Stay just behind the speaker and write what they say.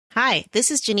Hi,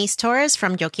 this is Janice Torres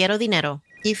from Yo Quiero Dinero.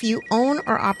 If you own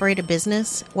or operate a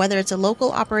business, whether it's a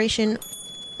local operation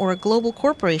or a global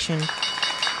corporation,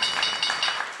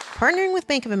 partnering with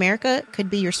Bank of America could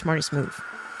be your smartest move.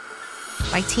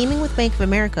 By teaming with Bank of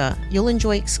America, you'll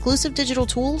enjoy exclusive digital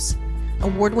tools,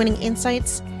 award-winning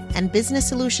insights, and business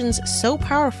solutions so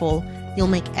powerful, you'll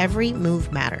make every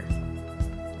move matter.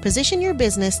 Position your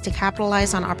business to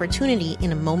capitalize on opportunity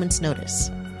in a moment's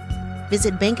notice.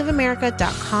 Visit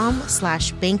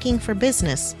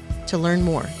bankofamerica.com/bankingforbusiness to learn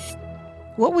more.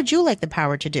 What would you like the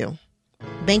power to do?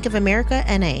 Bank of America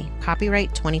N.A.,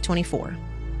 copyright 2024.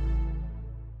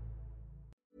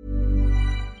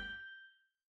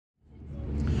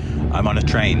 I'm on a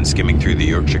train skimming through the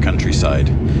Yorkshire countryside,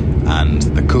 and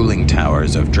the cooling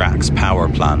towers of Drax Power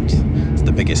Plant, it's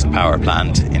the biggest power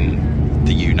plant in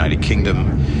the United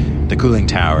Kingdom, the cooling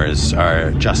towers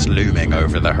are just looming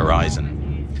over the horizon.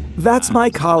 That's my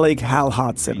colleague Hal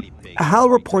Hodson. Hal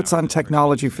reports on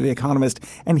technology for The Economist,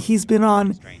 and he's been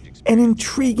on an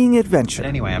intriguing adventure. But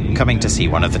anyway, I'm coming to see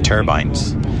one of the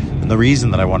turbines. And the reason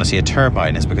that I want to see a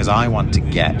turbine is because I want to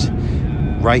get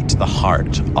right to the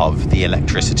heart of the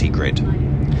electricity grid.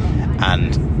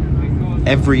 And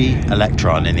every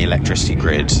electron in the electricity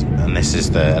grid, and this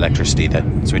is the electricity that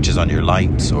switches on your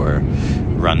lights or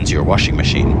runs your washing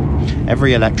machine,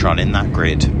 every electron in that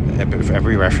grid,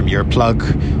 everywhere from your plug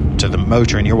to the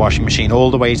motor in your washing machine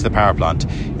all the way to the power plant,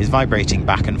 is vibrating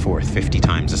back and forth 50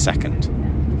 times a second.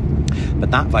 But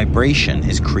that vibration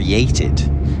is created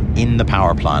in the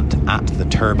power plant at the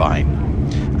turbine.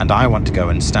 And I want to go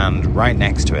and stand right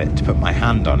next to it, to put my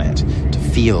hand on it, to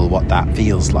feel what that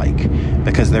feels like.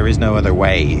 Because there is no other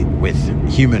way with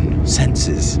human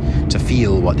senses to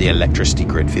feel what the electricity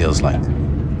grid feels like.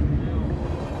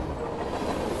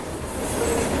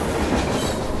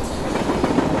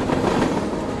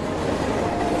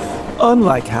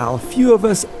 Unlike Hal, few of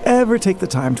us ever take the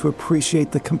time to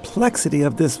appreciate the complexity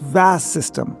of this vast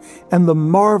system and the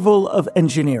marvel of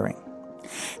engineering.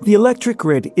 The electric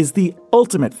grid is the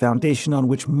ultimate foundation on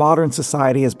which modern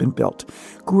society has been built.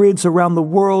 Grids around the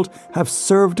world have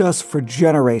served us for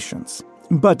generations.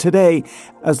 But today,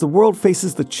 as the world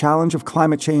faces the challenge of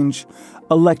climate change,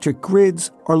 electric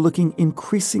grids are looking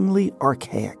increasingly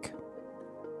archaic.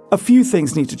 A few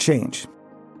things need to change.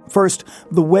 First,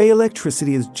 the way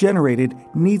electricity is generated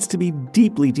needs to be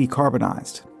deeply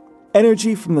decarbonized.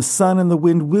 Energy from the sun and the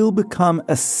wind will become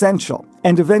essential,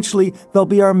 and eventually they'll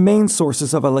be our main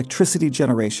sources of electricity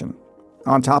generation.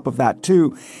 On top of that,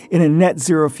 too, in a net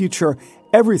zero future,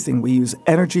 everything we use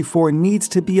energy for needs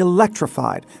to be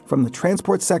electrified, from the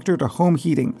transport sector to home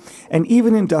heating, and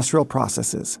even industrial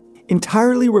processes.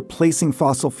 Entirely replacing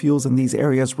fossil fuels in these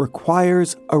areas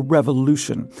requires a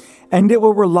revolution, and it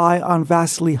will rely on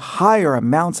vastly higher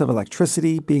amounts of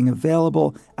electricity being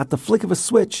available at the flick of a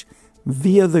switch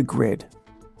via the grid.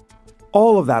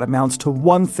 All of that amounts to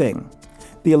one thing.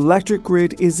 The electric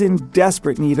grid is in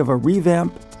desperate need of a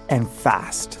revamp, and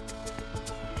fast.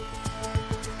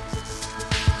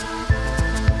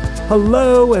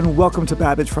 Hello and welcome to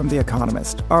Babbage from The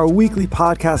Economist, our weekly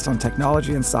podcast on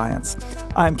technology and science.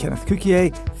 I'm Kenneth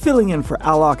Cukier, filling in for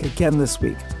Alok again this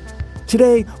week.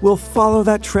 Today, we'll follow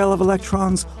that trail of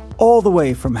electrons all the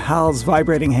way from Hal's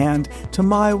vibrating hand to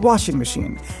my washing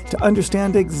machine to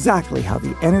understand exactly how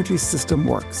the energy system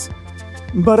works.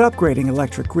 But upgrading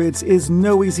electric grids is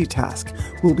no easy task.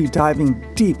 We'll be diving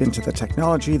deep into the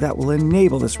technology that will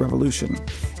enable this revolution.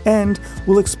 And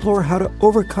we'll explore how to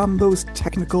overcome those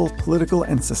technical, political,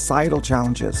 and societal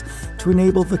challenges to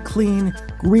enable the clean,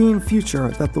 green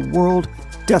future that the world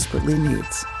desperately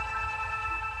needs.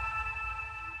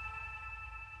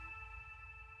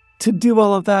 To do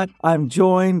all of that, I'm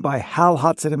joined by Hal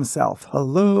Hodson himself.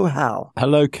 Hello, Hal.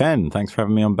 Hello, Ken. Thanks for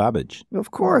having me on Babbage.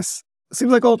 Of course.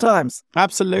 Seems like old times.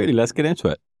 Absolutely. Let's get into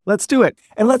it. Let's do it.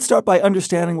 And let's start by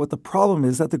understanding what the problem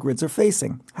is that the grids are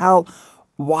facing. Hal,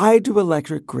 why do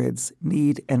electric grids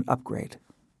need an upgrade?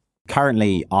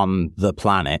 Currently on the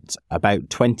planet, about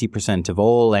 20% of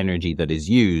all energy that is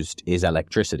used is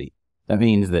electricity. That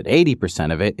means that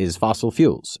 80% of it is fossil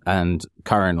fuels. And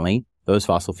currently, those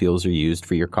fossil fuels are used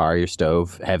for your car, your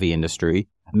stove, heavy industry,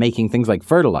 making things like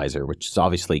fertilizer, which is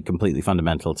obviously completely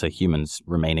fundamental to humans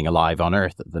remaining alive on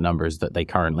Earth at the numbers that they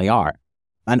currently are.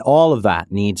 And all of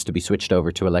that needs to be switched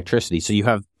over to electricity. So you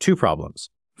have two problems.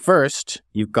 First,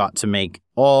 you've got to make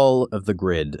all of the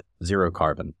grid zero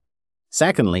carbon.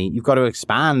 Secondly, you've got to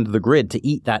expand the grid to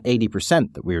eat that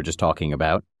 80% that we were just talking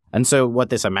about. And so what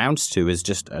this amounts to is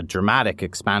just a dramatic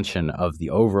expansion of the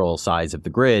overall size of the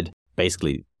grid.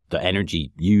 Basically, the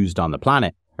energy used on the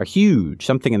planet are huge,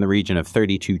 something in the region of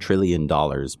 $32 trillion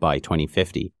by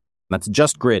 2050. That's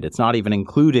just grid. It's not even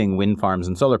including wind farms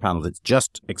and solar panels. It's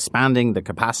just expanding the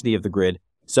capacity of the grid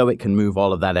so it can move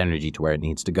all of that energy to where it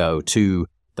needs to go, to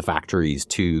the factories,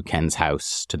 to Ken's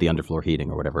house, to the underfloor heating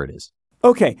or whatever it is.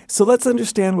 Okay, so let's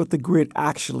understand what the grid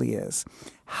actually is.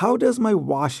 How does my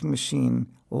washing machine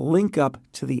link up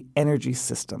to the energy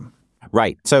system?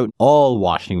 Right. So all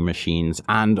washing machines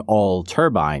and all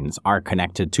turbines are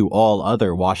connected to all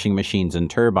other washing machines and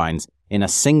turbines in a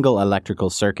single electrical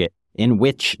circuit in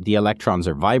which the electrons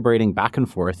are vibrating back and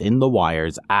forth in the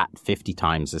wires at 50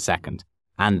 times a second.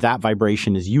 And that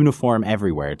vibration is uniform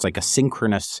everywhere. It's like a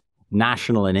synchronous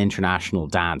national and international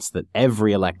dance that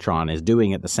every electron is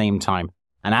doing at the same time.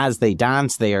 And as they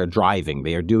dance, they are driving,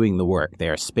 they are doing the work, they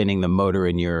are spinning the motor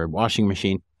in your washing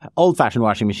machine. Old-fashioned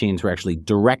washing machines were actually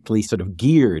directly sort of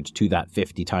geared to that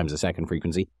 50 times a second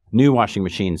frequency. New washing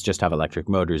machines just have electric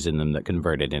motors in them that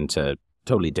convert it into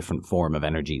totally different form of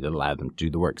energy that allow them to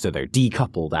do the work. So they're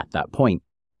decoupled at that point.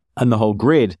 And the whole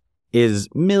grid is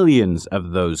millions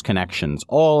of those connections,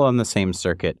 all on the same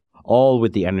circuit, all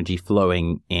with the energy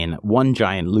flowing in one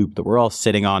giant loop that we're all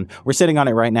sitting on. We're sitting on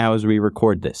it right now as we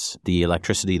record this. The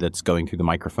electricity that's going through the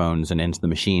microphones and into the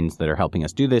machines that are helping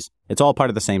us do this, it's all part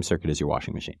of the same circuit as your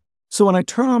washing machine. So when I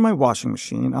turn on my washing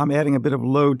machine, I'm adding a bit of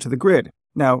load to the grid.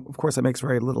 Now, of course, that makes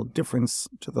very little difference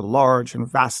to the large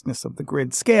and vastness of the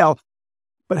grid scale.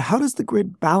 But how does the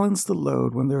grid balance the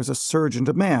load when there's a surge in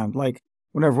demand, like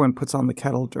when everyone puts on the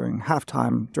kettle during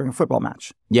halftime during a football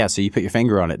match? Yeah, so you put your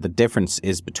finger on it. The difference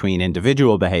is between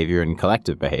individual behavior and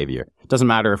collective behavior. It doesn't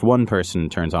matter if one person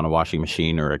turns on a washing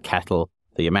machine or a kettle.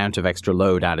 The amount of extra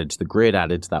load added to the grid,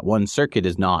 added to that one circuit,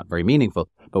 is not very meaningful.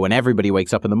 But when everybody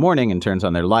wakes up in the morning and turns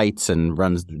on their lights and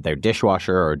runs their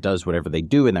dishwasher or does whatever they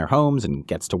do in their homes and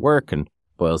gets to work and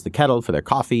boils the kettle for their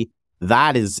coffee,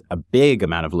 that is a big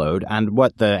amount of load. And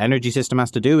what the energy system has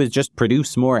to do is just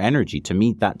produce more energy to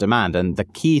meet that demand. And the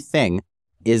key thing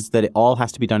is that it all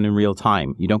has to be done in real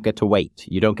time. You don't get to wait.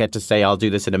 You don't get to say, I'll do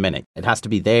this in a minute. It has to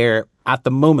be there at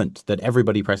the moment that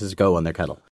everybody presses go on their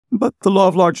kettle. But the law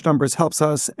of large numbers helps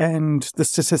us, and the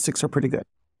statistics are pretty good.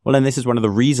 Well, and this is one of the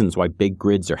reasons why big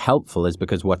grids are helpful, is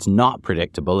because what's not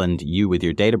predictable, and you with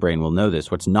your data brain will know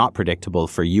this, what's not predictable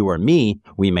for you or me,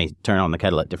 we may turn on the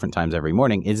kettle at different times every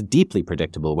morning, is deeply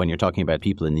predictable when you're talking about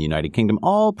people in the United Kingdom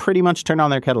all pretty much turn on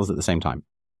their kettles at the same time.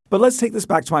 But let's take this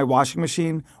back to my washing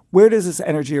machine. Where does this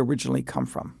energy originally come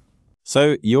from?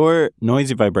 So your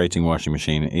noisy vibrating washing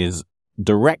machine is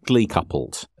directly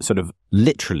coupled, sort of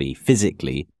literally,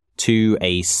 physically, to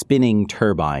a spinning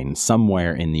turbine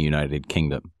somewhere in the United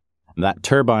Kingdom. That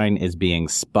turbine is being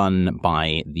spun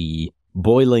by the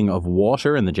boiling of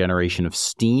water and the generation of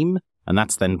steam, and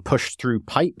that's then pushed through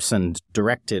pipes and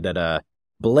directed at a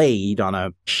blade on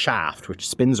a shaft, which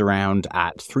spins around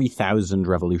at 3,000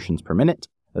 revolutions per minute.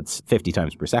 That's 50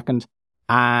 times per second.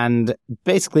 And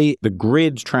basically, the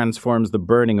grid transforms the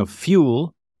burning of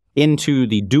fuel into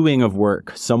the doing of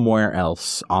work somewhere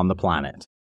else on the planet.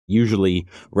 Usually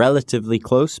relatively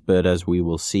close, but as we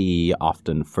will see,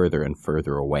 often further and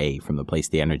further away from the place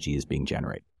the energy is being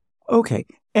generated. Okay,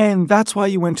 and that's why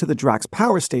you went to the Drax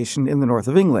power station in the north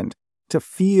of England, to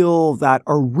feel that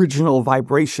original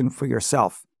vibration for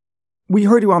yourself. We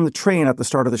heard you on the train at the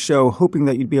start of the show, hoping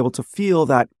that you'd be able to feel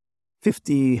that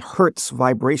 50 hertz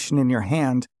vibration in your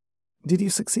hand. Did you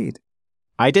succeed?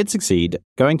 I did succeed.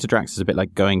 Going to Drax is a bit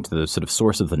like going to the sort of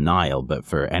source of the Nile, but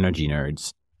for energy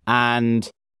nerds. And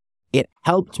it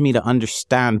helped me to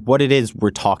understand what it is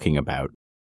we're talking about.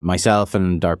 Myself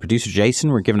and our producer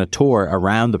Jason were given a tour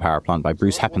around the power plant by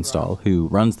Bruce Heppenstall, who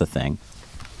runs the thing.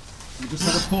 We just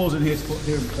have a pause in here to put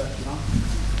here in protection on.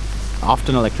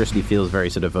 Often electricity feels very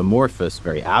sort of amorphous,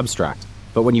 very abstract.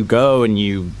 But when you go and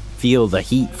you feel the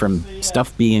heat from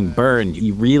stuff being burned,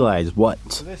 you realize what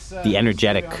the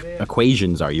energetic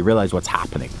equations are. You realize what's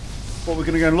happening. What we're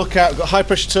going to go and look at, we've got a high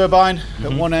pressure turbine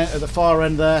at one end, at the far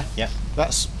end there. Yeah.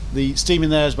 That's the steam in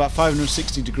there is about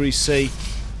 560 degrees C.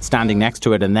 Standing next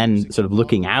to it and then sort of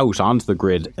looking out onto the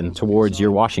grid and towards your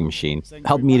washing machine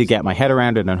helped me to get my head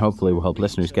around it, and hopefully will help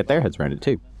listeners get their heads around it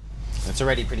too. It's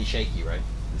already pretty shaky, right?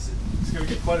 It's going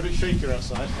to get quite a bit shakier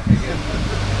outside. Because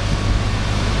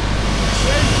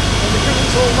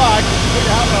it's all lag, put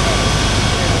your hand on it.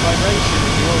 The vibration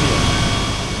is the audio.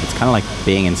 It's kind of like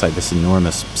being inside this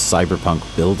enormous cyberpunk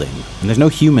building. And there's no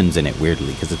humans in it,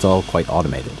 weirdly, because it's all quite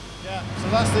automated. Yeah, so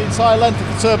that's the entire length of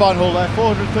the turbine hall there,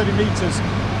 430 metres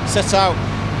set out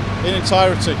in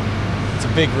entirety. It's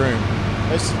a big room.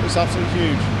 It's absolutely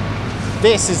huge.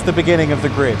 This is the beginning of the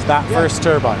grid, that first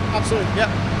turbine. Absolutely, yeah.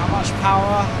 How much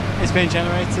power is being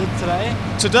generated today?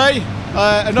 Today,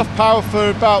 enough power for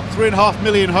about 3.5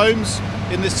 million homes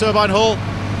in this turbine hall.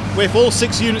 if all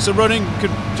 6 units are running,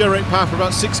 could generate power for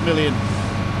about 6 million,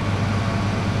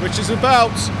 which is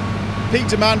about peak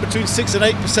demand between 6 and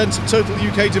 8% of total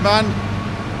UK demand.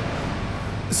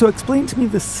 So explain to me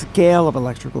the scale of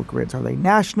electrical grids. Are they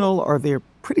national, or they're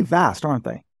pretty vast, aren't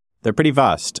they? They're pretty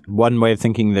vast. One way of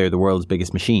thinking, they're the world's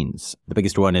biggest machines. The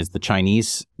biggest one is the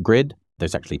Chinese grid.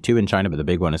 There's actually 2 in China, but the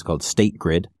big one is called State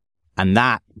Grid. And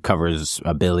that covers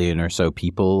 1 billion or so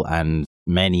people and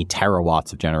many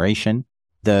terawatts of generation.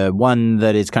 The one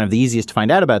that is kind of the easiest to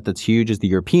find out about that's huge is the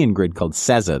European grid called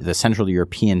CESA, the Central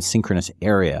European Synchronous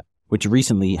Area, which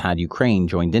recently had Ukraine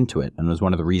joined into it and was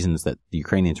one of the reasons that the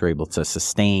Ukrainians were able to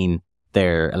sustain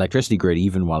their electricity grid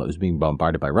even while it was being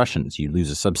bombarded by Russians. You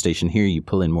lose a substation here, you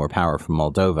pull in more power from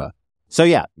Moldova. So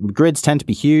yeah, grids tend to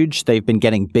be huge. They've been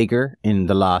getting bigger in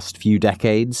the last few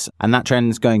decades, and that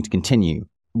trend is going to continue.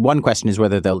 One question is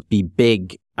whether they'll be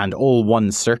big and all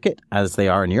one circuit as they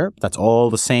are in Europe. That's all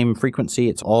the same frequency.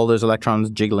 It's all those electrons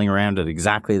jiggling around at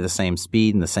exactly the same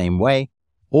speed in the same way.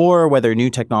 Or whether new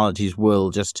technologies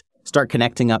will just start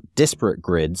connecting up disparate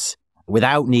grids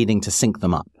without needing to sync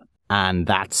them up. And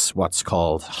that's what's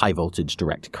called high voltage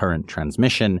direct current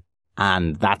transmission.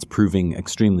 And that's proving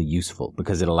extremely useful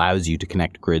because it allows you to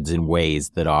connect grids in ways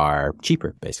that are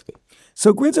cheaper, basically.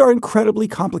 So grids are incredibly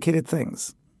complicated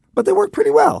things, but they work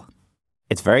pretty well.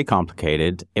 It's very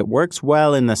complicated. It works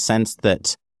well in the sense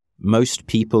that most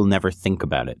people never think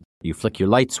about it. You flick your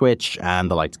light switch and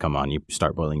the lights come on. You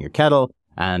start boiling your kettle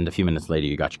and a few minutes later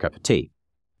you got your cup of tea.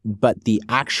 But the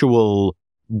actual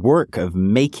work of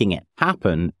making it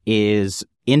happen is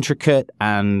intricate,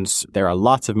 and there are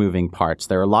lots of moving parts.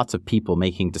 There are lots of people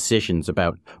making decisions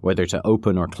about whether to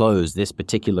open or close this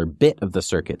particular bit of the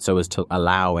circuit so as to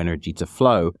allow energy to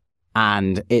flow.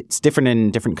 And it's different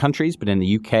in different countries, but in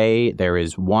the UK, there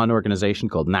is one organization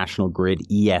called National Grid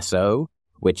ESO,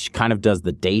 which kind of does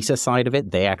the data side of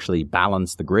it. They actually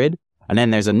balance the grid. And then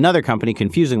there's another company,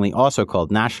 confusingly also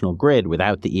called National Grid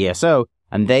without the ESO,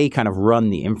 and they kind of run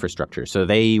the infrastructure. So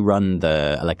they run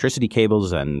the electricity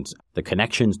cables and the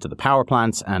connections to the power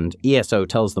plants, and ESO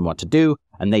tells them what to do,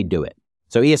 and they do it.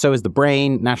 So ESO is the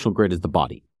brain, National Grid is the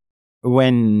body.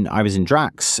 When I was in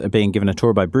Drax, being given a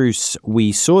tour by Bruce,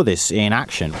 we saw this in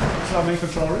action. This is our main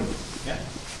control room. Yeah.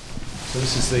 So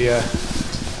this is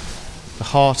the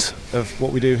heart of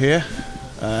what we do here,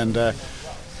 and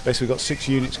basically we've got 6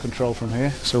 units controlled from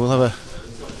here. So we'll have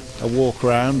a walk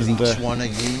around. Is and each one a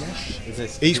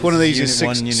unit? Each one of these is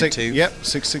unit 2? Yep,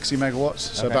 660 megawatts.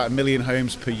 So about 1 million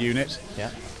homes per unit. Yeah.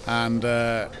 And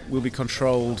we'll be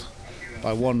controlled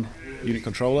by one unit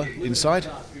controller inside.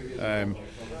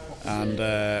 And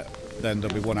then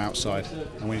there'll be one outside.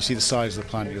 And when you see the size of the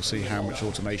plant, you'll see how much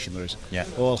automation there is. Yeah.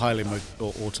 All highly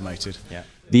automated. Yeah.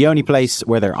 The only place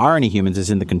where there are any humans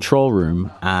is in the control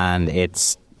room, and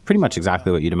it's pretty much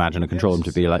exactly what you'd imagine a control room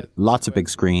to be like. Lots of big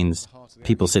screens,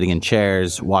 people sitting in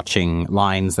chairs, watching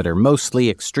lines that are mostly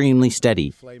extremely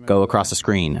steady go across a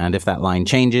screen. And if that line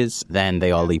changes, then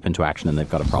they all leap into action and they've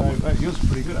got a problem. Yours is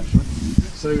pretty good, actually.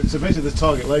 So basically the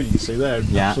target load you can see there,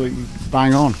 absolutely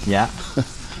bang on. Yeah.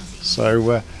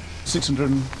 So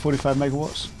 645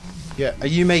 megawatts. Yeah. Are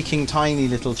you making tiny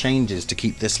little changes to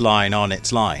keep this line on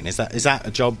its line? Is that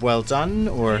a job well done,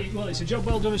 or? Well, it's a job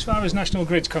well done as far as National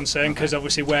Grid's concerned, because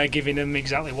obviously we're giving them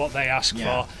exactly what they ask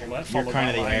for. You're kind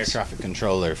of the air traffic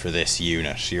controller for this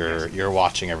unit. You're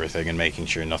watching everything and making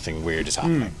sure nothing weird is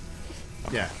happening.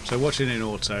 Okay. Yeah. So watching in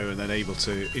auto and then able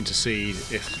to intercede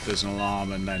if there's an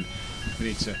alarm, and then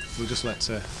we'll just let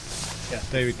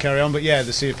David carry on. But yeah,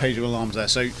 there's a page of alarms there.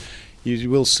 So you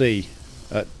will see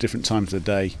at different times of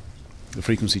the day the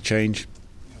frequency change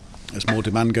as more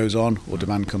demand goes on or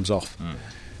demand comes off.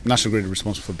 National Grid is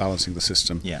responsible for balancing the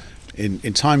system. Yeah. In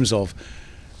times of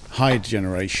high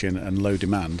generation and low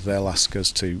demand, they'll ask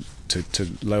us to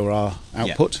lower our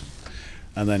output.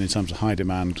 And then in times of high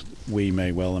demand, we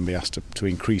may well then be asked to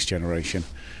increase generation.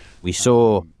 We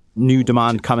saw new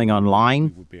demand coming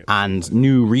online and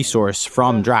new resource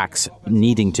from Drax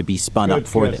needing to be spun up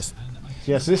for this.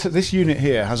 Yeah, so this unit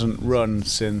here hasn't run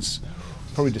since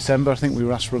probably December. I think we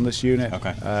were asked to run this unit.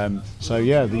 Okay. So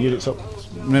yeah, the unit's up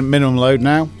minimum load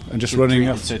now and just running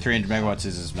up. So 300 megawatts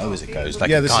is as low as it goes.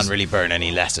 Like it can't really burn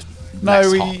any less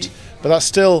hot. But that's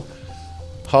still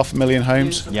 500,000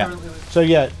 homes. Yeah. So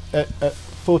yeah, at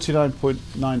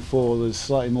 49.94, there's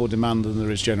slightly more demand than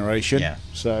there is generation. Yeah.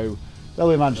 So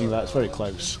they'll be managing that. It's very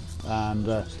close, and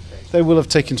they will have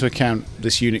taken into account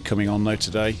this unit coming on though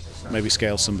today. Maybe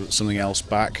scale something else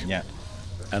back. Yeah.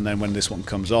 And then when this one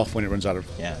comes off, when it runs out of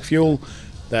fuel,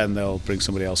 then they'll bring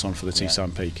somebody else on for the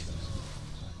Teesside peak.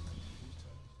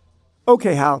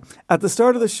 Okay, Hal, at the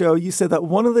start of the show, you said that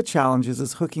one of the challenges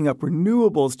is hooking up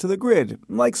renewables to the grid,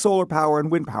 like solar power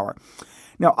and wind power.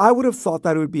 Now, I would have thought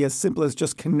that it would be as simple as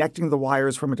just connecting the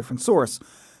wires from a different source.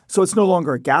 So it's no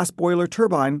longer a gas boiler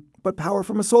turbine, but power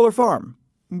from a solar farm.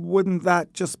 Wouldn't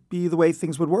that just be the way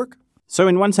things would work? So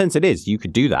in one sense it is. You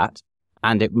could do that,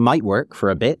 and it might work for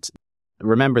a bit.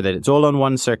 Remember that it's all on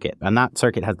one circuit, and that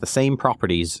circuit has the same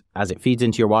properties as it feeds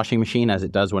into your washing machine as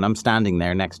it does when I'm standing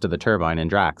there next to the turbine in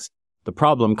Drax. The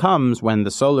problem comes when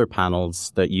the solar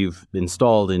panels that you've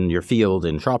installed in your field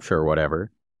in Shropshire or whatever,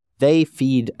 they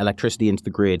feed electricity into the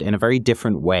grid in a very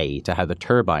different way to how the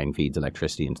turbine feeds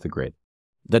electricity into the grid.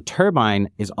 The turbine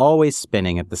is always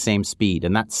spinning at the same speed,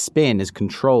 and that spin is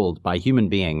controlled by human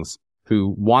beings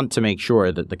who want to make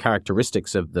sure that the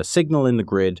characteristics of the signal in the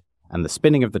grid and the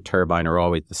spinning of the turbine are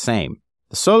always the same.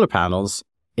 The solar panels,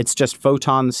 it's just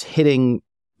photons hitting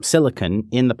silicon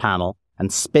in the panel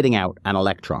and spitting out an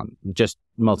electron. Just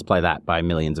multiply that by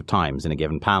millions of times in a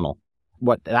given panel.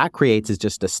 What that creates is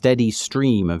just a steady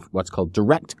stream of what's called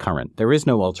direct current. There is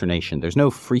no alternation. There's no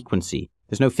frequency.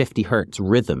 There's no 50 hertz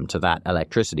rhythm to that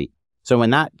electricity. So when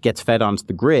that gets fed onto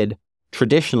the grid,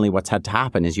 traditionally what's had to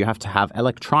happen is you have to have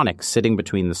electronics sitting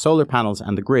between the solar panels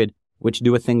and the grid, which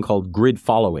do a thing called grid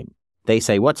following. They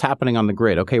say, what's happening on the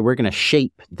grid? Okay, we're going to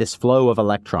shape this flow of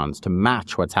electrons to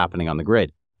match what's happening on the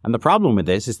grid. And the problem with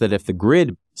this is that if the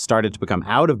grid started to become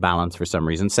out of balance for some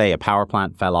reason, say a power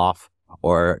plant fell off,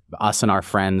 or us and our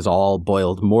friends all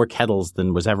boiled more kettles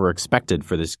than was ever expected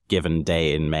for this given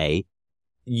day in May,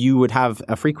 you would have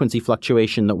a frequency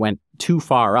fluctuation that went too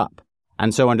far up.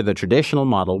 And so under the traditional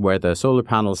model where the solar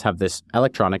panels have this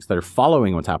electronics that are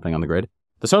following what's happening on the grid,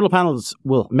 the solar panels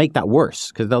will make that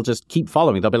worse because they'll just keep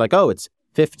following. They'll be like, oh, it's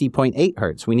 50.8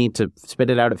 hertz. We need to spit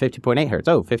it out at 50.8 hertz.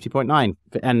 Oh, 50.9.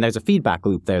 And there's a feedback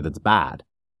loop there that's bad.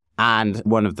 And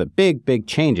one of the big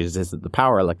changes is that the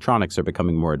power electronics are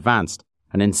becoming more advanced.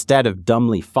 And instead of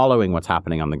dumbly following what's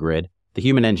happening on the grid, the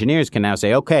human engineers can now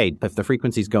say, okay, if the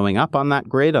frequency's going up on that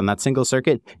grid, on that single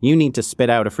circuit, you need to spit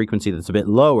out a frequency that's a bit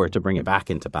lower to bring it back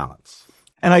into balance.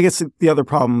 And I guess the other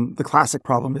problem, the classic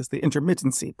problem, is the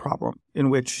intermittency problem,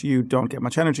 in which you don't get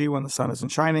much energy when the sun isn't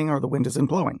shining or the wind isn't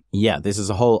blowing. Yeah, this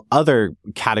is a whole other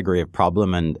category of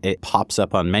problem, and it pops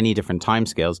up on many different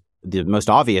timescales. The most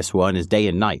obvious one is day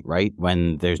and night, right?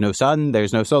 When there's no sun,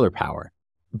 there's no solar power.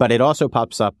 But it also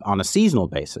pops up on a seasonal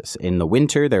basis. In the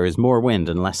winter, there is more wind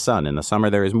and less sun. In the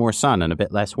summer, there is more sun and a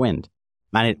bit less wind.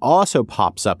 And it also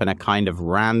pops up in a kind of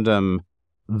random,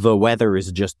 the weather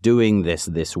is just doing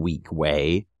this week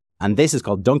way. And this is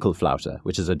called Dunkelflaute,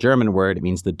 which is a German word. It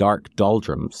means the dark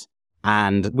doldrums.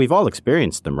 And we've all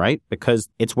experienced them, right? Because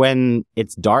it's when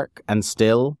it's dark and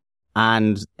still,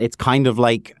 and it's kind of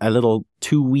like a little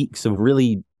 2 weeks of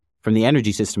really, from the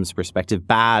energy system's perspective,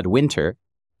 bad winter,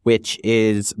 which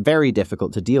is very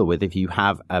difficult to deal with if you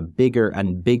have a bigger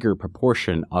and bigger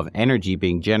proportion of energy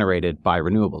being generated by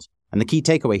renewables. And the key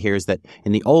takeaway here is that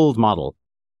in the old model,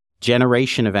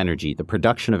 generation of energy, the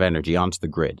production of energy onto the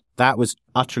grid, that was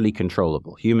utterly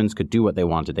controllable. Humans could do what they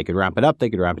wanted. They could ramp it up,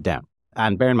 they could ramp it down.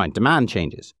 And bear in mind, demand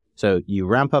changes. So you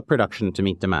ramp up production to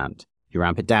meet demand. You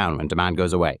ramp it down when demand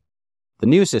goes away. The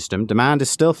new system, demand is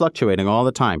still fluctuating all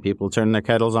the time. People turn their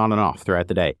kettles on and off throughout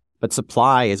the day. But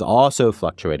supply is also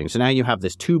fluctuating. So now you have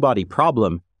this two-body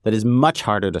problem that is much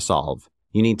harder to solve.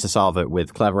 You need to solve it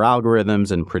with clever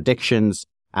algorithms and predictions,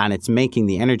 and it's making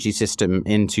the energy system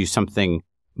into something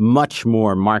much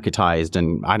more marketized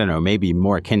and, I don't know, maybe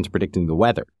more akin to predicting the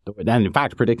weather. And in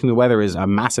fact, predicting the weather is a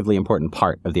massively important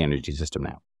part of the energy system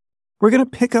now. We're going to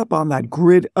pick up on that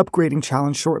grid upgrading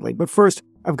challenge shortly. But first,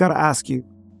 I've got to ask you,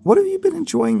 what have you been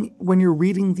enjoying when you're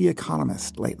reading The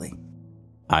Economist lately?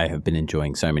 I have been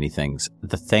enjoying so many things.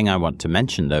 The thing I want to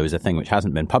mention, though, is a thing which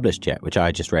hasn't been published yet, which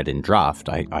I just read in draft.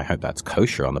 I hope that's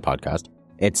kosher on the podcast.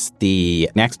 It's the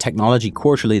next technology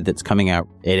quarterly that's coming out.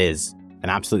 It is an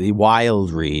absolutely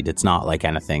wild read. It's not like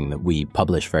anything that we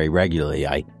publish very regularly.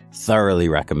 I thoroughly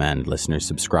recommend listeners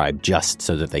subscribe just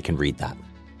so that they can read that.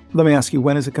 Let me ask you,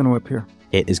 when is it going to appear?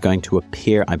 It is going to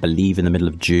appear, I believe, in the middle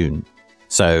of June.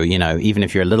 So, you know, even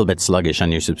if you're a little bit sluggish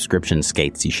on your subscription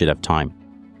skates, you should have time.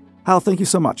 Hal, thank you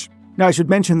so much. Now, I should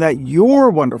mention that your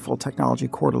wonderful Technology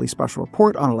Quarterly Special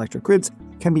Report on electric grids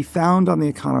can be found on the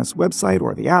Economist website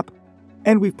or the app,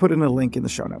 and we've put in a link in the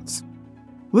show notes.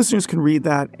 Listeners can read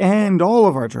that and all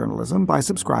of our journalism by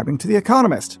subscribing to The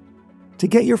Economist. To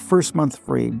get your first month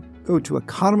free, go to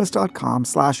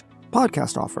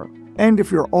economist.com/podcast offer. And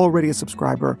if you're already a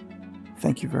subscriber,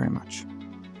 thank you very much.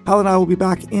 Hal and I will be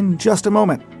back in just a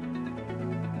moment.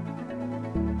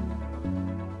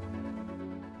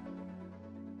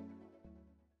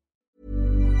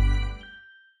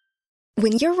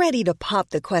 When you're ready to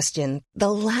pop the question, the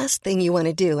last thing you want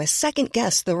to do is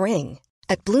second-guess the ring.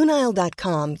 At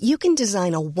BlueNile.com, you can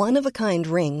design a one-of-a-kind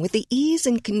ring with the ease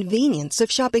and convenience of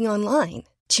shopping online.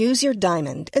 Choose your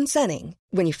diamond and setting.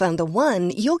 When you find the one,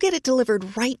 you'll get it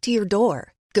delivered right to your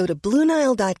door. Go to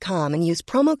BlueNile.com and use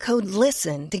promo code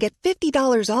LISTEN to get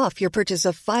 $50 off your purchase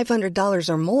of $500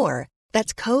 or more.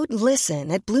 That's code LISTEN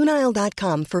at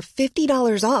BlueNile.com for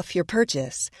 $50 off your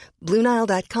purchase.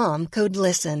 BlueNile.com, code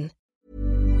LISTEN.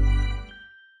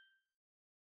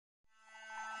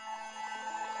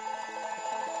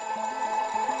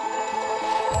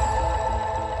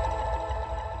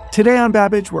 Today on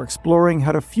Babbage, we're exploring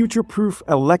how to future-proof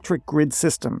electric grid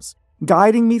systems.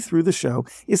 Guiding me through the show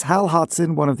is Hal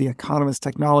Hodson, one of The Economist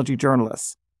technology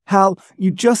journalists. Hal,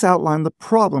 you just outlined the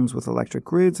problems with electric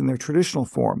grids in their traditional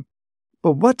form.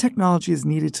 But what technology is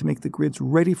needed to make the grids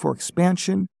ready for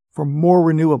expansion, for more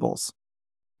renewables?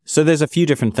 So there's a few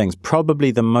different things.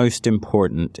 Probably the most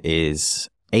important is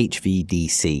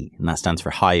HVDC, and that stands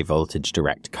for high voltage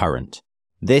direct current.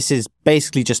 This is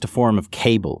basically just a form of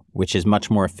cable, which is much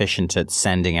more efficient at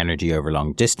sending energy over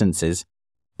long distances,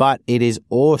 but it is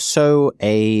also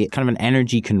a kind of an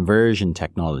energy conversion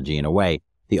technology in a way.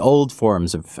 The old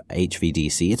forms of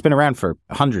HVDC, it's been around for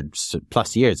hundreds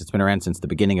plus years. It's been around since the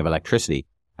beginning of electricity.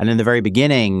 And in the very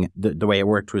beginning, the way it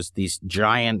worked was these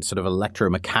giant sort of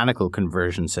electromechanical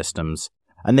conversion systems,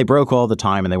 and they broke all the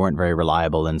time and they weren't very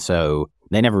reliable, and so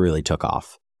they never really took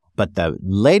off. But the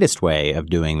latest way of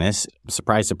doing this,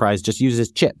 surprise, surprise, just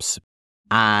uses chips.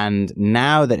 And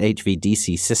now that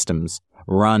HVDC systems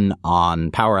run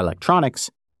on power electronics,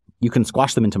 you can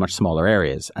squash them into much smaller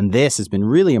areas. And this has been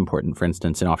really important, for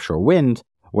instance, in offshore wind,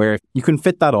 where you can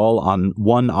fit that all on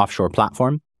one offshore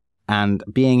platform. And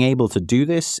being able to do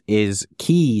this is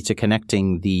key to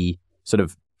connecting the sort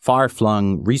of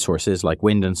far-flung resources like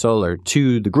wind and solar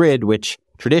to the grid, which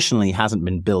traditionally hasn't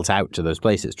been built out to those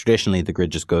places. Traditionally, the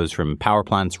grid just goes from power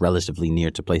plants relatively near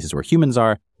to places where humans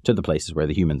are to the places where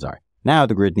the humans are. Now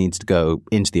the grid needs to go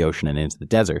into the ocean and into the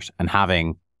desert, and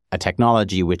having a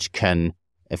technology which can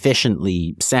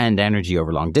efficiently send energy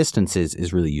over long distances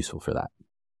is really useful for that.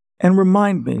 And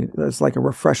remind me, as like a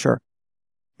refresher,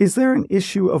 is there an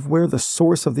issue of where the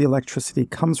source of the electricity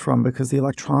comes from, because the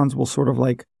electrons will sort of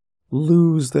like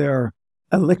lose their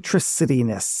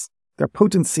electricityness, their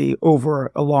potency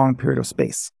over a long period of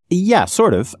space? Yeah,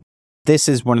 sort of. This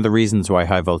is one of the reasons why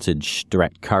high voltage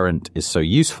direct current is so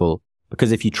useful,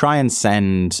 because if you try and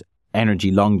send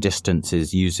energy long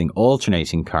distances using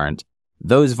alternating current,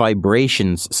 those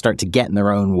vibrations start to get in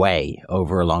their own way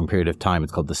over a long period of time.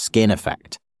 It's called the skin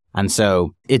effect. And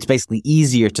so it's basically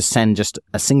easier to send just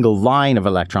a single line of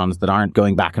electrons that aren't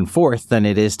going back and forth than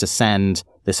it is to send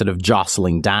this sort of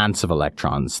jostling dance of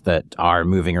electrons that are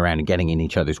moving around and getting in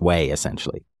each other's way,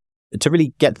 essentially. To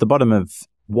really get to the bottom of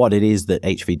what it is that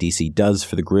HVDC does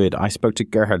for the grid, I spoke to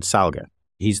Gerhard Salge.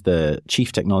 He's the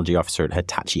chief technology officer at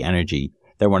Hitachi Energy.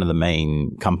 They're one of the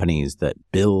main companies that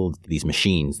build these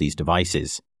machines, these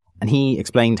devices. And he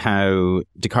explained how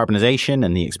decarbonization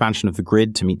and the expansion of the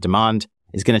grid to meet demand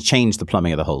is going to change the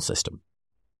plumbing of the whole system.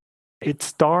 It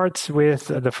starts with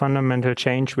the fundamental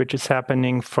change which is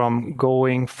happening from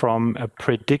going from a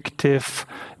predictive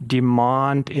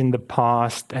demand in the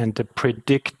past and a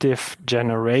predictive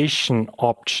generation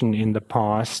option in the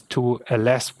past to a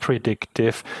less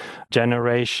predictive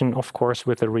generation, of course,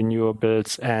 with the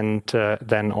renewables. And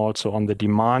then also on the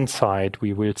demand side,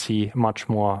 we will see much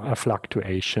more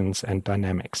fluctuations and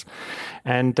dynamics.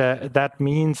 And that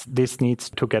means this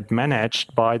needs to get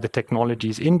managed by the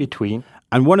technologies in between.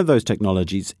 And one of those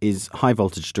technologies is high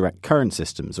voltage direct current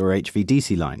systems, or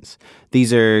HVDC lines.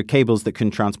 These are cables that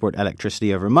can transport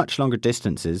electricity over much longer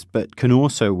distances, but can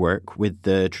also work with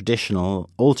the traditional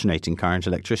alternating current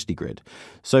electricity grid.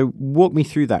 So walk me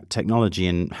through that technology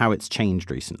and how it's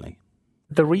changed recently.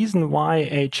 The reason why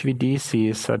HVDC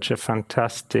is such a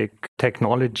fantastic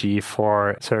technology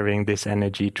for serving this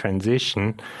energy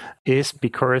transition is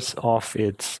because of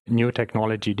its new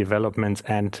technology developments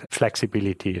and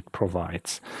flexibility it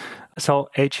provides. So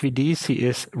HVDC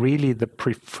is really the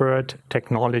preferred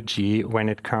technology when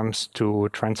it comes to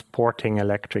transporting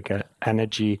electric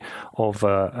energy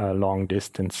over long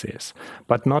distances.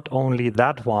 But not only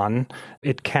that one,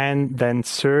 it can then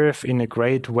serve in a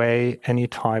great way any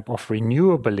type of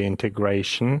renewable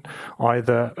integration,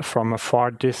 either from a far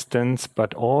distance,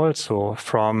 but also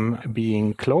from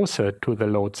being closer to the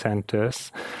load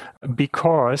centers,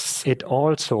 because it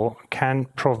also can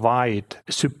provide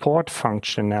support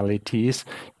functionalities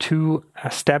to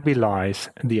stabilize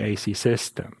the AC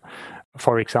system.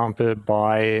 for example,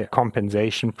 by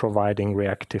compensation providing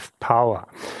reactive power.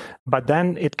 But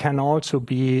then it can also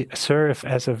serve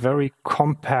as a very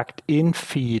compact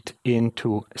infeed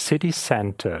into city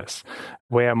centers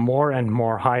where more and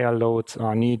more higher loads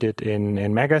are needed in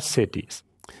megacities.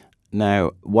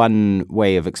 Now, one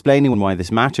way of explaining why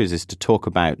this matters is to talk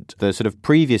about the sort of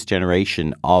previous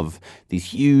generation of these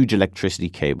huge electricity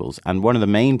cables. And one of the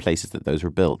main places that those were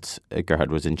built,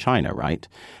 Gerhard, was in China, right?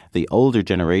 The older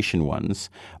generation ones,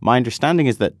 my understanding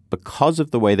is that because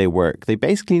of the way they work, they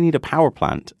basically need a power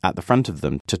plant at the front of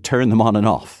them to turn them on and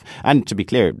off. And to be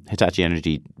clear, Hitachi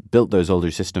Energy built those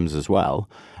older systems as well.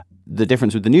 The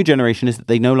difference with the new generation is that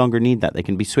they no longer need that. They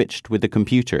can be switched with a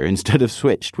computer instead of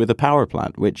switched with a power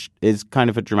plant, which is kind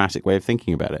of a dramatic way of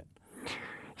thinking about it.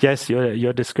 Yes,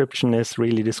 your description is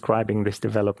really describing this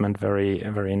development very,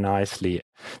 very nicely.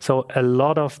 So a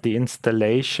lot of the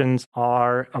installations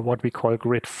are what we call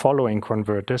grid-following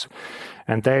converters,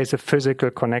 and there is a physical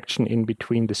connection in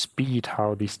between the speed,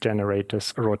 how these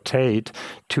generators rotate,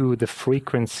 to the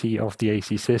frequency of the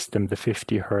AC system, the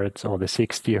 50 hertz or the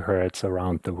 60 hertz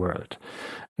around the world.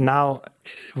 Now,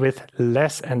 with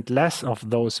less and less of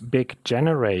those big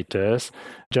generators,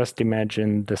 just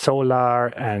imagine the solar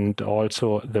and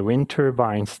also the wind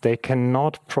turbines, they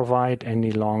cannot provide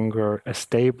any longer a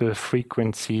stable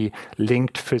frequency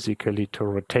linked physically to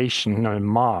rotational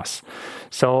mass.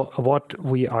 So what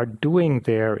we are doing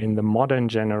there in the modern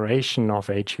generation of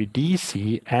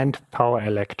HVDC and power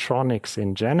electronics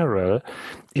in general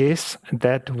is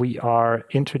that we are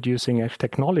introducing a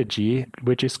technology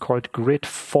which is called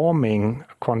grid-forming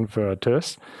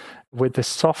converters. With the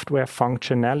software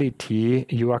functionality,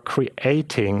 you are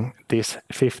creating this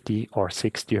 50 or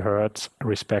 60 hertz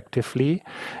respectively.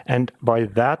 And by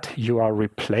that, you are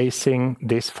replacing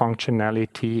this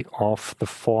functionality of the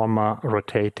former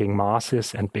rotating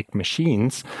masses and big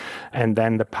machines. And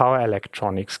then the power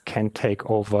electronics can take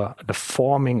over the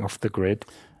forming of the grid.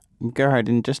 Gerhard,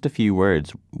 in just a few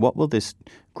words, what will this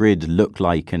grid look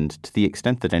like, and to the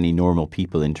extent that any normal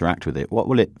people interact with it, what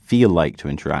will it feel like to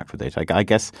interact with it? I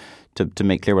guess, to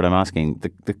make clear what I'm asking,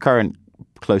 the current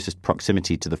closest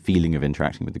proximity to the feeling of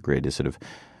interacting with the grid is sort of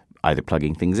either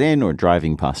plugging things in or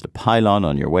driving past a pylon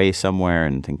on your way somewhere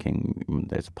and thinking,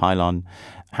 there's a pylon.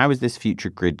 How is this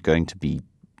future grid going to be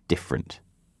different?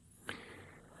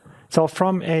 So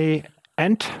from a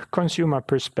end consumer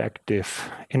perspective,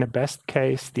 in a best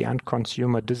case, the end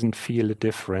consumer doesn't feel a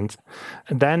difference.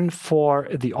 Then for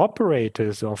the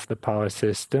operators of the power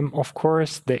system, of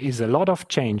course, there is a lot of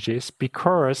changes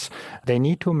because they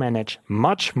need to manage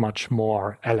much, much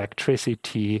more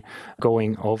electricity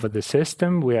going over the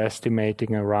system. We're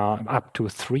estimating around up to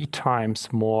 3 times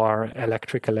more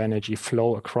electrical energy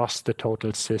flow across the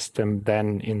total system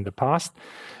than in the past.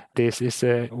 This is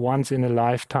a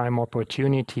once-in-a-lifetime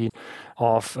opportunity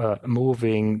of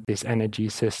moving this energy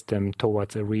system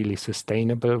towards a really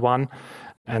sustainable one.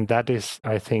 And that is,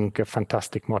 I think, a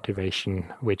fantastic motivation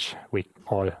which we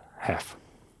all have.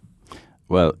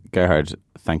 Well, Gerhard,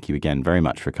 thank you again very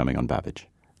much for coming on Babbage.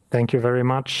 Thank you very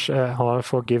much, Hall,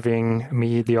 for giving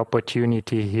me the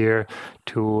opportunity here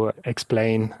to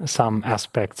explain some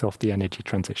aspects of the energy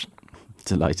transition.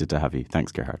 Delighted to have you.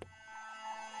 Thanks, Gerhard.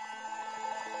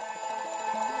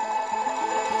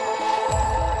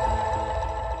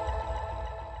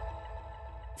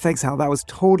 Thanks, Hal. That was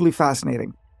totally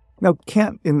fascinating. Now,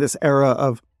 Kent, in this era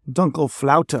of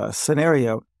Dunkelflaute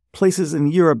scenario, places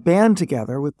in Europe band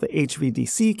together with the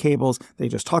HVDC cables they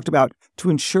just talked about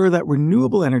to ensure that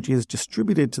renewable energy is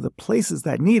distributed to the places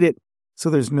that need it,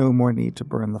 so there's no more need to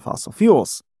burn the fossil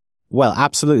fuels. Well,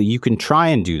 absolutely. You can try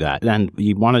and do that. And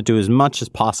you want to do as much as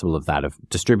possible of that, of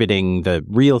distributing the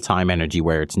real-time energy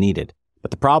where it's needed.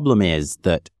 But the problem is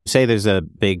that, say there's a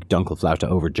big Dunkelflaute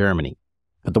over Germany,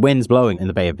 but the wind's blowing in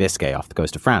the Bay of Biscay off the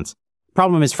coast of France. The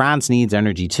problem is France needs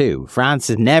energy too. France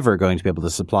is never going to be able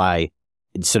to supply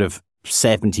sort of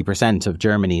 70% of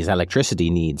Germany's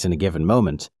electricity needs in a given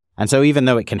moment. And so even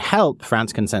though it can help,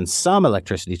 France can send some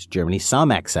electricity to Germany,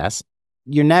 some excess,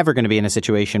 you're never going to be in a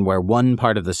situation where one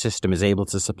part of the system is able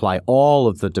to supply all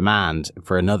of the demand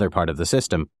for another part of the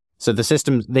system. So the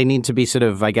systems, they need to be sort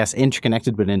of, I guess,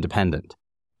 interconnected but independent.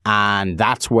 And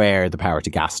that's where the power to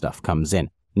gas stuff comes in.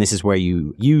 And this is where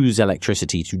you use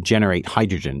electricity to generate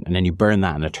hydrogen, and then you burn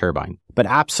that in a turbine. But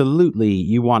absolutely,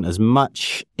 you want as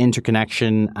much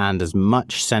interconnection and as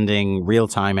much sending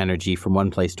real-time energy from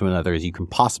one place to another as you can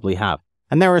possibly have.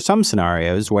 And there are some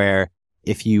scenarios where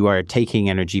if you are taking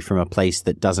energy from a place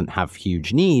that doesn't have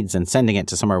huge needs and sending it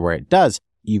to somewhere where it does,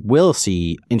 you will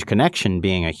see interconnection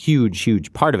being a huge,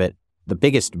 huge part of it. The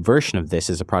biggest version of this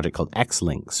is a project called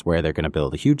X-Links, where they're going to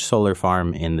build a huge solar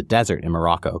farm in the desert in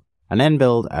Morocco and then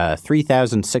build a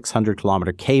 3,600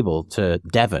 kilometer cable to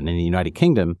Devon in the United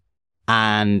Kingdom.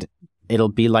 And it'll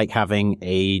be like having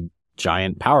a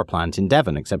giant power plant in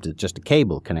Devon, except it's just a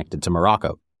cable connected to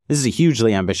Morocco. This is a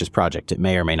hugely ambitious project. It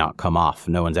may or may not come off.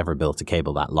 No one's ever built a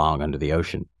cable that long under the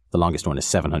ocean. The longest one is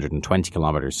 720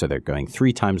 kilometers, so they're going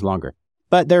 3 times longer.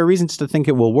 But there are reasons to think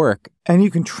it will work. And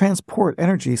you can transport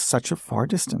energy such a far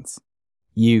distance.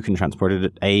 You can transport it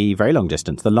at a very long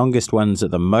distance. The longest ones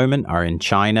at the moment are in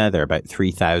China. They're about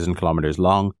 3,000 kilometers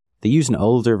long. They use an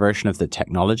older version of the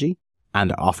technology,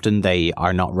 and often they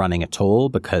are not running at all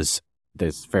because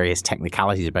there's various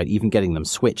technicalities about even getting them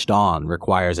switched on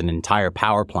requires an entire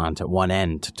power plant at one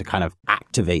end to kind of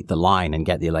activate the line and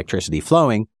get the electricity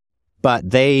flowing. But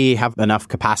they have enough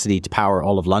capacity to power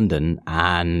all of London,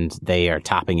 and they are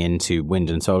tapping into wind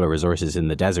and solar resources in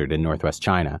the desert in northwest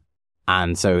China.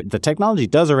 And so the technology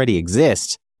does already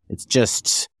exist. It's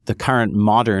just the current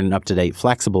modern, up-to-date,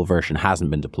 flexible version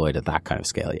hasn't been deployed at that kind of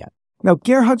scale yet. Now,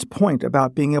 Gerhard's point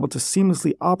about being able to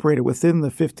seamlessly operate it within the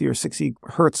 50 or 60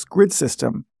 hertz grid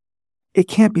system, it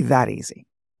can't be that easy.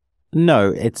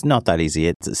 No, it's not that easy.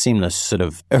 It's seamless sort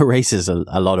of erases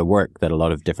a lot of work that a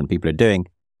lot of different people are doing.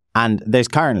 And there's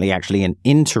currently actually an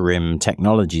interim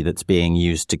technology that's being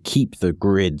used to keep the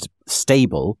grid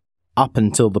stable up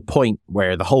until the point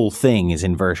where the whole thing is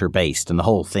inverter-based and the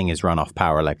whole thing is run off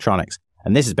power electronics.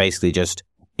 And this is basically just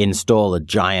install a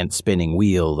giant spinning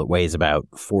wheel that weighs about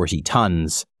 40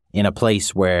 tons in a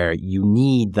place where you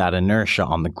need that inertia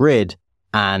on the grid,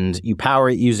 and you power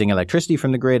it using electricity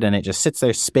from the grid, and it just sits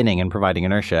there spinning and providing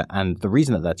inertia. And the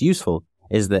reason that that's useful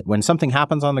is that when something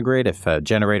happens on the grid, if a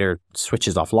generator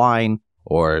switches offline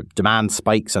or demand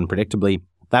spikes unpredictably,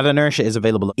 that inertia is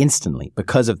available instantly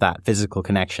because of that physical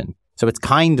connection. So it's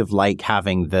kind of like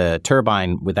having the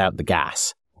turbine without the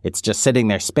gas. It's just sitting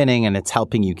there spinning, and it's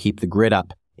helping you keep the grid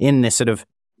up in this sort of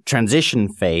transition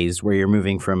phase where you're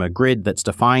moving from a grid that's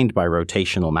defined by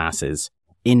rotational masses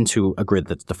into a grid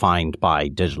that's defined by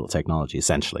digital technology,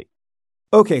 essentially.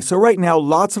 Okay, so right now,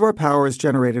 lots of our power is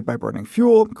generated by burning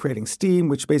fuel, creating steam,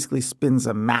 which basically spins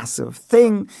a massive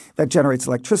thing that generates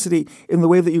electricity in the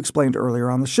way that you explained earlier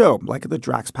on the show, like at the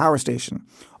Drax power station.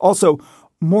 Also,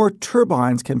 more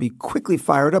turbines can be quickly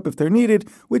fired up if they're needed,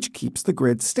 which keeps the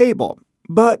grid stable.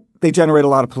 But they generate a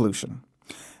lot of pollution.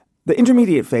 The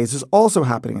intermediate phase is also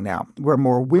happening now, where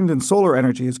more wind and solar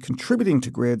energy is contributing to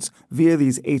grids via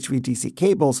these HVDC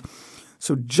cables.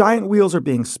 So giant wheels are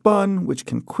being spun, which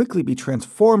can quickly be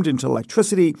transformed into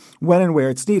electricity when and where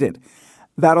it's needed.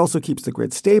 That also keeps the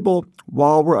grid stable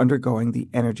while we're undergoing the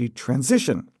energy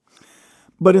transition.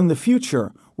 But in the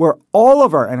future, where all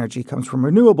of our energy comes from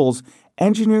renewables,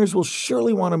 engineers will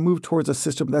surely want to move towards a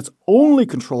system that's only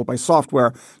controlled by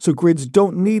software, so grids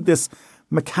don't need this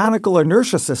mechanical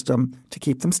inertia system to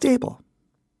keep them stable.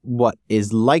 What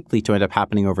is likely to end up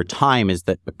happening over time is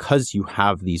that because you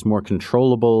have these more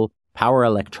controllable power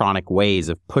electronic ways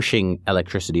of pushing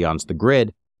electricity onto the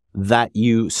grid, that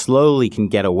you slowly can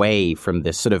get away from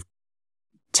this sort of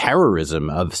terrorism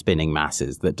of spinning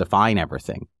masses that define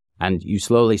everything. And you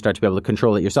slowly start to be able to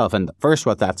control it yourself. And first,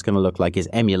 what that's going to look like is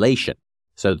emulation.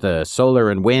 So the solar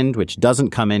and wind, which doesn't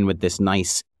come in with this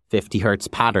nice 50 hertz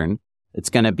pattern, it's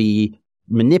going to be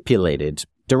manipulated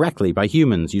directly by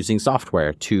humans using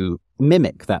software to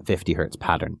mimic that 50 hertz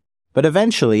pattern. But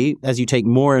eventually, as you take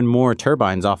more and more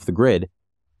turbines off the grid,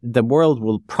 the world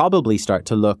will probably start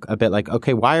to look a bit like,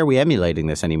 okay, why are we emulating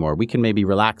this anymore? We can maybe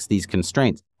relax these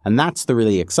constraints. And that's the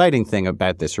really exciting thing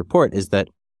about this report, is that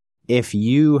if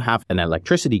you have an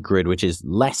electricity grid which is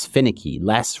less finicky,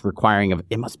 less requiring of,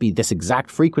 it must be this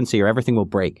exact frequency or everything will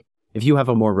break. If you have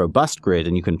a more robust grid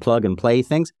and you can plug and play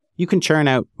things, you can churn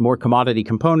out more commodity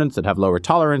components that have lower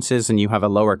tolerances, and you have a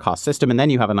lower cost system, and then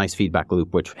you have a nice feedback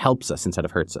loop which helps us instead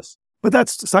of hurts us. But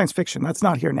that's science fiction. That's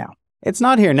not here now. It's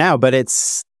not here now, but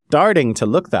it's starting to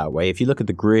look that way. If you look at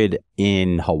the grid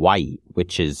in Hawaii,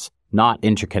 which is not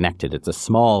interconnected, it's a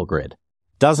small grid,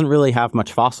 doesn't really have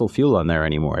much fossil fuel on there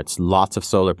anymore. It's lots of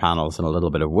solar panels and a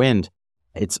little bit of wind.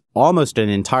 It's almost an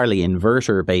entirely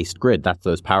inverter-based grid. That's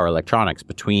those power electronics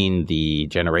between the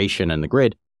generation and the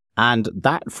grid. And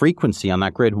that frequency on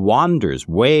that grid wanders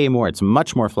way more. It's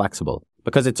much more flexible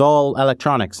because it's all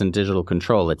electronics and digital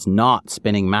control. It's not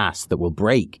spinning mass that will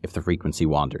break if the frequency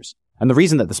wanders. And the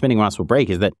reason that the spinning mass will break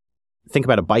is that, think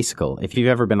about a bicycle. If you've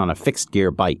ever been on a fixed gear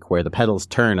bike where the pedals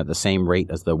turn at the same rate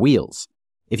as the wheels,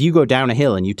 if you go down a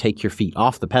hill and you take your feet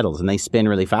off the pedals and they spin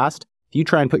really fast, if you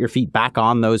try and put your feet back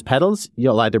on those pedals,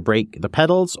 you'll either break the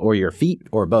pedals or your feet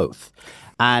or both.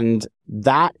 And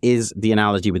that is the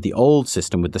analogy with the old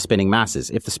system with the spinning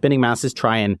masses. If the spinning masses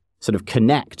try and sort of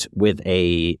connect with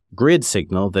a grid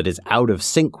signal that is out of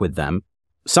sync with them,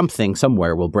 something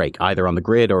somewhere will break, either on the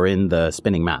grid or in the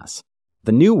spinning mass.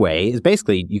 The new way is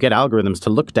basically you get algorithms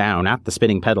to look down at the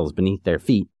spinning pedals beneath their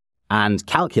feet and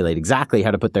calculate exactly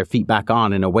how to put their feet back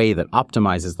on in a way that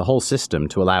optimizes the whole system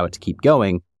to allow it to keep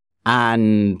going.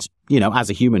 And, as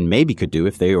a human maybe could do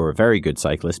if they were a very good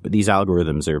cyclist, but these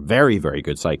algorithms are very, very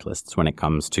good cyclists when it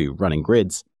comes to running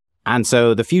grids. And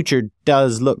so the future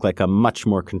does look like a much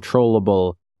more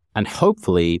controllable and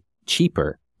hopefully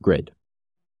cheaper grid.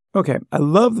 Okay, I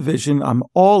love the vision. I'm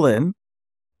all in.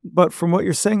 But from what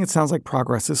you're saying, it sounds like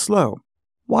progress is slow.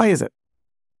 Why is it?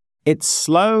 It's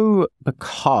slow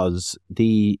because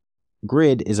the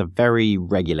grid is a very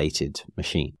regulated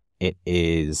machine. It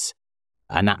is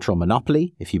a natural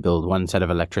monopoly. If you build one set of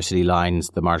electricity lines,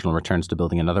 the marginal returns to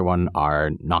building another one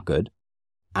are not good.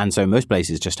 And so most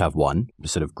places just have one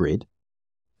sort of grid.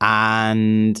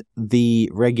 And the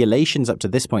regulations up to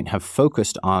this point have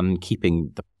focused on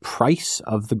keeping the price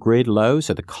of the grid low,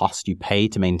 so the cost you pay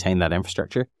to maintain that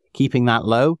infrastructure, keeping that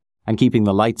low and keeping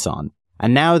the lights on.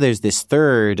 And now there's this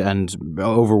third and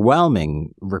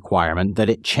overwhelming requirement that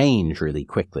it change really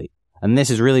quickly. And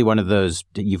this is really one of those,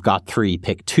 you've got three,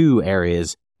 pick two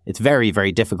areas. It's very,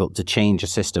 very difficult to change a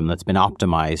system that's been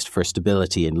optimized for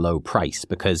stability and low price,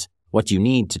 because what you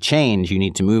need to change, you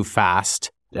need to move fast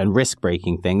and risk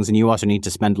breaking things, and you also need to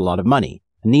spend a lot of money.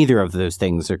 Neither of those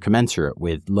things are commensurate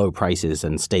with low prices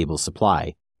and stable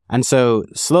supply. And so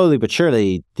slowly but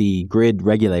surely, the grid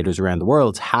regulators around the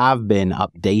world have been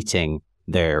updating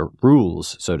their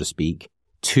rules, so to speak,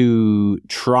 to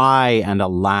try and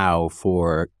allow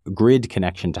for grid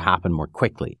connection to happen more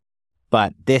quickly.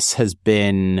 But this has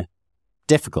been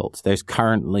difficult. There's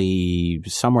currently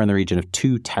somewhere in the region of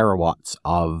 2 terawatts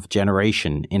of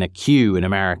generation in a queue in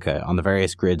America, on the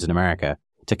various grids in America,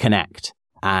 to connect.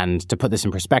 And to put this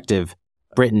in perspective,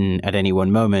 Britain at any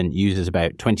one moment uses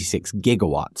about 26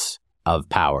 gigawatts of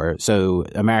power. So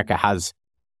America has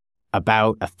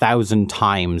about 1,000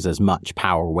 times as much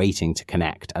power waiting to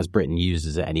connect as Britain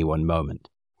uses at any one moment.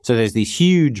 So there's these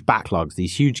huge backlogs,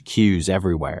 these huge queues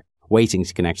everywhere waiting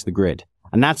to connect to the grid.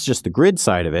 And that's just the grid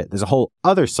side of it. There's a whole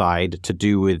other side to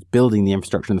do with building the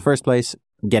infrastructure in the first place,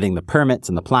 getting the permits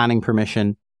and the planning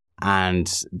permission.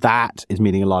 And that is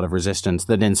meeting a lot of resistance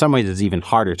that in some ways is even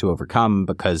harder to overcome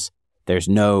because there's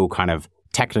no kind of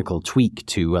technical tweak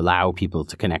to allow people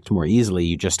to connect more easily.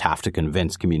 You just have to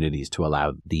convince communities to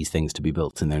allow these things to be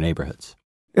built in their neighborhoods.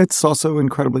 It's also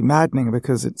incredibly maddening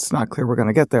because it's not clear we're going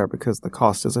to get there because the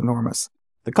cost is enormous.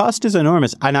 The cost is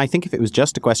enormous. And I think if it was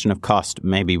just a question of cost,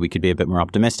 maybe we could be a bit more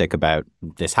optimistic about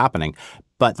this happening.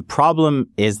 But the problem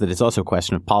is that it's also a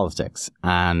question of politics.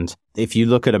 And if you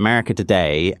look at America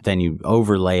today, then you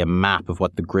overlay a map of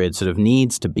what the grid sort of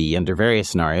needs to be under various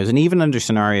scenarios, and even under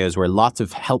scenarios where lots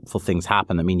of helpful things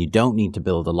happen. I mean, you don't need to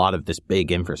build a lot of this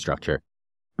big infrastructure.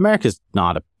 America's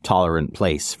not a tolerant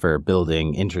place for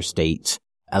building interstate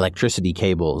electricity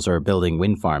cables or building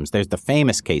wind farms. There's the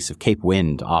famous case of Cape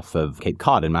Wind off of Cape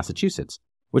Cod in Massachusetts,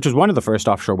 which was one of the first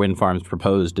offshore wind farms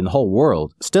proposed in the whole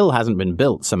world. Still hasn't been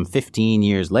built some 15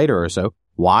 years later or so.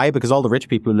 Why? Because all the rich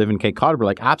people who live in Cape Cod were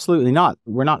like, absolutely not.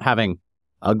 We're not having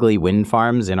ugly wind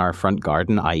farms in our front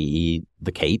garden, i.e.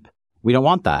 the Cape. We don't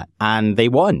want that. And they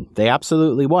won. They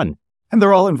absolutely won. And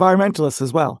they're all environmentalists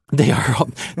as well. They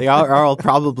are all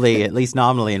probably, at least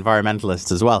nominally,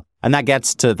 environmentalists as well. And that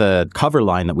gets to the cover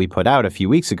line that we put out a few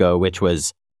weeks ago, which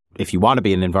was, if you want to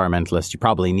be an environmentalist, you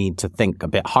probably need to think a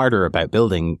bit harder about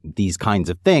building these kinds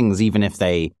of things, even if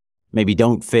they maybe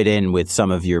don't fit in with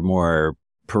some of your more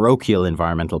parochial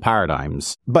environmental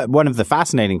paradigms. But one of the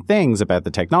fascinating things about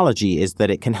the technology is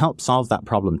that it can help solve that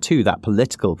problem too, that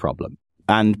political problem.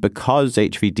 And because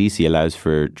HVDC allows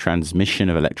for transmission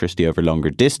of electricity over longer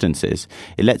distances,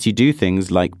 it lets you do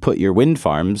things like put your wind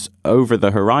farms over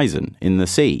the horizon in the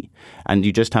sea. And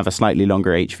you just have a slightly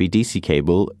longer HVDC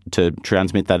cable to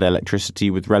transmit that electricity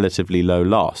with relatively low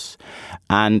loss.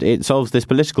 And it solves this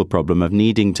political problem of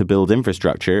needing to build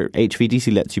infrastructure.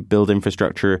 HVDC lets you build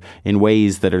infrastructure in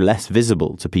ways that are less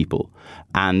visible to people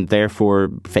and therefore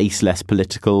face less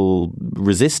political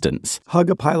resistance. Hug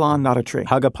a pylon, not a tree.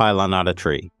 Hug a pylon, not a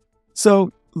tree.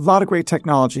 So, a lot of great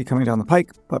technology coming down the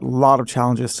pike, but a lot of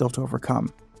challenges still to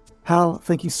overcome. Hal,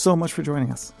 thank you so much for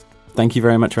joining us. Thank you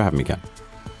very much for having me, Ken.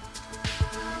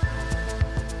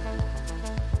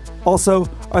 Also,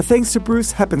 our thanks to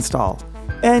Bruce Heppenstall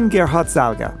and Gerhard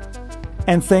Salga.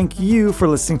 And thank you for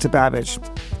listening to Babbage.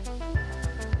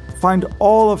 Find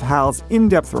all of Hal's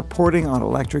in-depth reporting on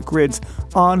electric grids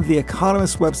on The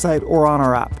Economist website or on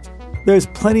our app. There's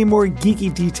plenty more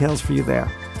geeky details for you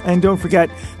there. And don't forget,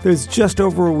 there's just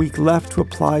over a week left to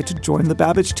apply to join the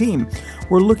Babbage team.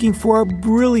 We're looking for a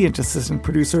brilliant assistant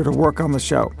producer to work on the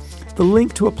show. The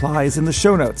link to apply is in the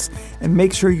show notes, and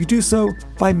make sure you do so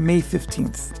by May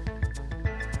 15th.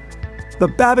 The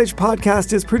Babbage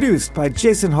podcast is produced by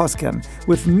Jason Hosken,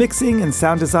 with mixing and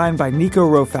sound design by Nico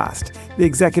Rofast. The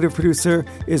executive producer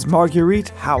is Marguerite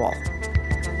Howell.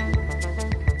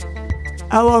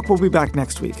 Alok will be back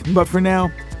next week, but for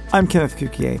now, I'm Kenneth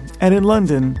Cukier, and in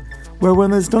London, where when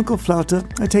there's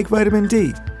Dunkelflaute, I take vitamin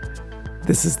D.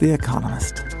 This is The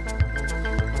Economist.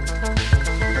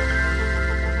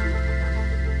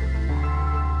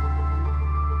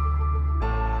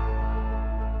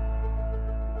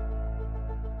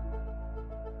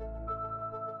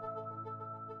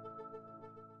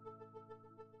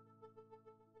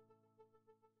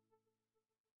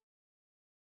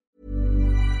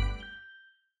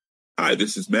 Hi,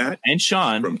 this is Matt and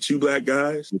Sean from Two Black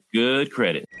Guys with Good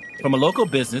Credit. From a local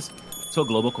business to a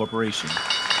global corporation.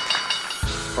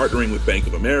 Partnering with Bank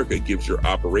of America gives your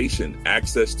operation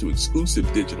access to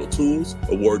exclusive digital tools,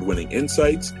 award-winning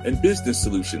insights, and business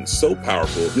solutions so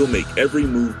powerful you'll make every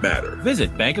move matter.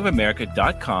 Visit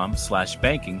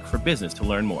bankofamerica.com/banking for business to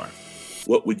learn more.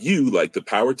 What would you like the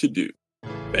power to do?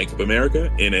 Bank of America,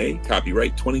 N.A.,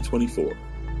 copyright 2024.